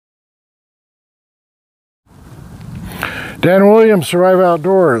Dan Williams, Survive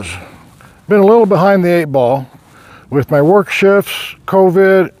Outdoors. Been a little behind the 8 ball with my work shifts,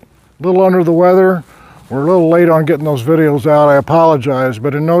 COVID, a little under the weather. We're a little late on getting those videos out. I apologize,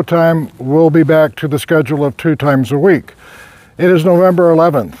 but in no time we'll be back to the schedule of 2 times a week. It is November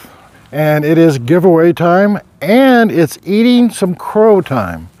 11th and it is giveaway time and it's eating some crow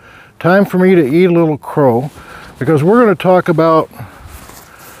time. Time for me to eat a little crow because we're going to talk about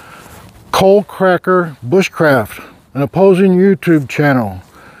Coal Cracker Bushcraft, an opposing YouTube channel.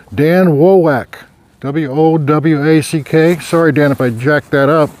 Dan Wowack, W-O-W-A-C-K. Sorry, Dan, if I jacked that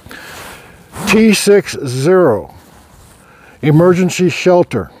up. T-6 emergency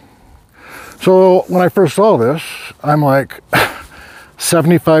shelter. So when I first saw this, I'm like,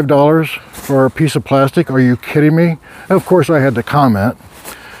 $75 for a piece of plastic? Are you kidding me? And of course, I had to comment.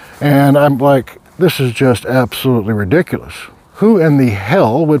 And I'm like, this is just absolutely ridiculous. Who in the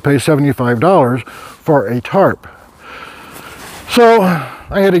hell would pay $75 for a tarp? So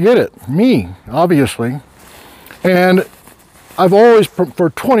I had to get it, me, obviously. And I've always, for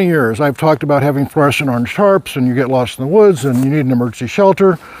 20 years, I've talked about having fluorescent orange tarps and you get lost in the woods and you need an emergency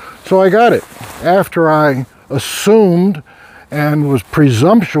shelter. So I got it after I assumed and was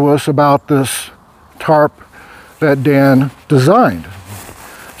presumptuous about this tarp that Dan designed.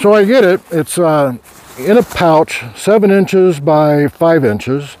 So I get it. It's in a pouch, 7 inches by 5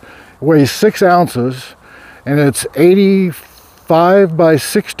 inches, weighs 6 ounces, and it's 85 by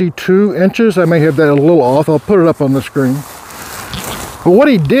 62 inches. I may have that a little off. I'll put it up on the screen. But what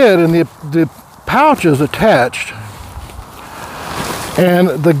he did, and the pouch is attached, and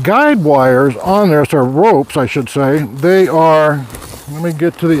the guide wires on there, so ropes, I should say, they are, let me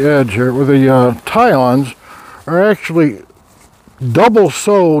get to the edge here, where the tie-ons are actually double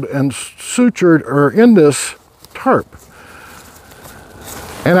sewed and sutured or in this tarp.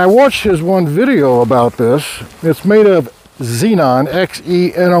 And I watched his one video about this. It's made of xenon,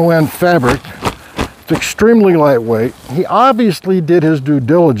 X-E-N-O-N fabric. It's extremely lightweight. He obviously did his due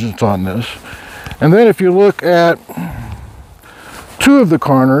diligence on this. And then if you look at 2 of the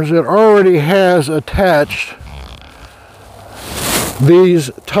corners, it already has attached these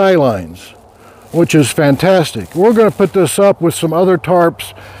tie lines, which is fantastic. We're going to put this up with some other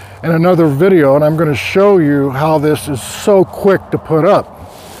tarps in another video, and I'm going to show you how this is so quick to put up.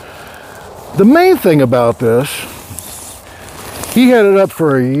 The main thing about this, he had it up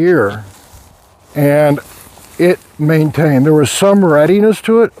for a year and it maintained. There was some readiness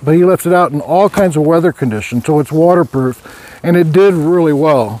to it, but he left it out in all kinds of weather conditions, so it's waterproof, and it did really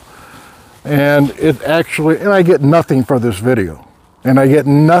well. And it actually, and I get nothing for this video. And I get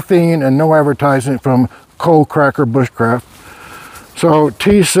nothing and no advertising from Coal Cracker Bushcraft. So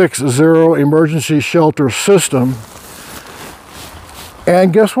T-6 emergency shelter system.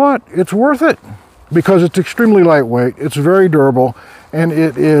 And guess what? It's worth it because it's extremely lightweight, it's very durable, and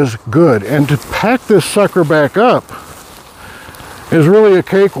it is good. And to pack this sucker back up is really a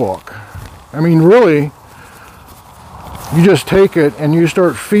cakewalk. I mean, really, you just take it and you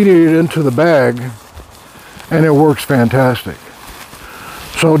start feeding it into the bag and it works fantastic.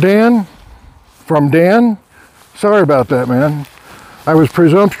 So Dan, from Dan, sorry about that, man. I was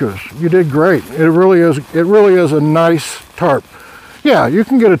presumptuous. You did great. It really is a nice tarp. Yeah, you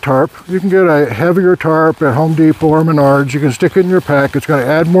can get a tarp. You can get a heavier tarp at Home Depot or Menards. You can stick it in your pack. It's going to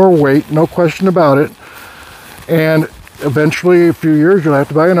add more weight, no question about it. And eventually, a few years, you'll have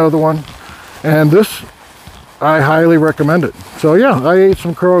to buy another one. And this, I highly recommend it. So yeah, I ate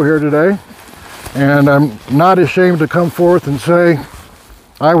some crow here today. And I'm not ashamed to come forth and say,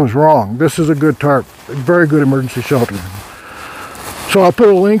 I was wrong. This is a good tarp, a very good emergency shelter. So I'll put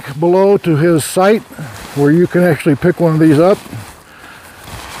a link below to his site where you can actually pick one of these up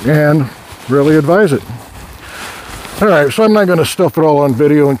and really advise it. All right, so I'm not going to stuff it all on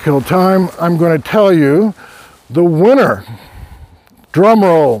video and kill time. I'm going to tell you the winner, drum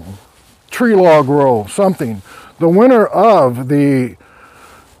roll, tree log roll, something. The winner of the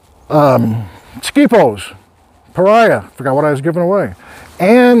Skipos, Pariah, forgot what I was giving away,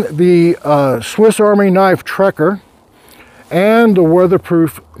 and the Swiss Army knife Trekker, and the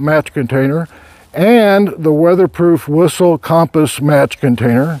weatherproof match container, and the weatherproof whistle compass match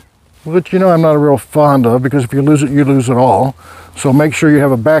container, which, you know, I'm not real fond of because if you lose it, you lose it all. So make sure you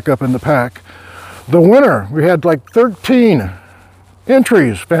have a backup in the pack. The winner, we had like 13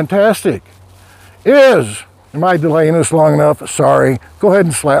 entries, fantastic, is, am I delaying this long enough? Sorry, go ahead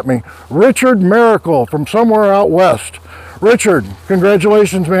and slap me. Richard Miracle from somewhere out west. Richard,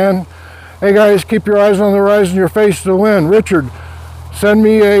 congratulations, man. Hey guys, keep your eyes on the rise and your face to the wind. Richard, send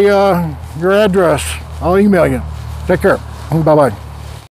me your address. I'll email you. Take care. Bye-bye.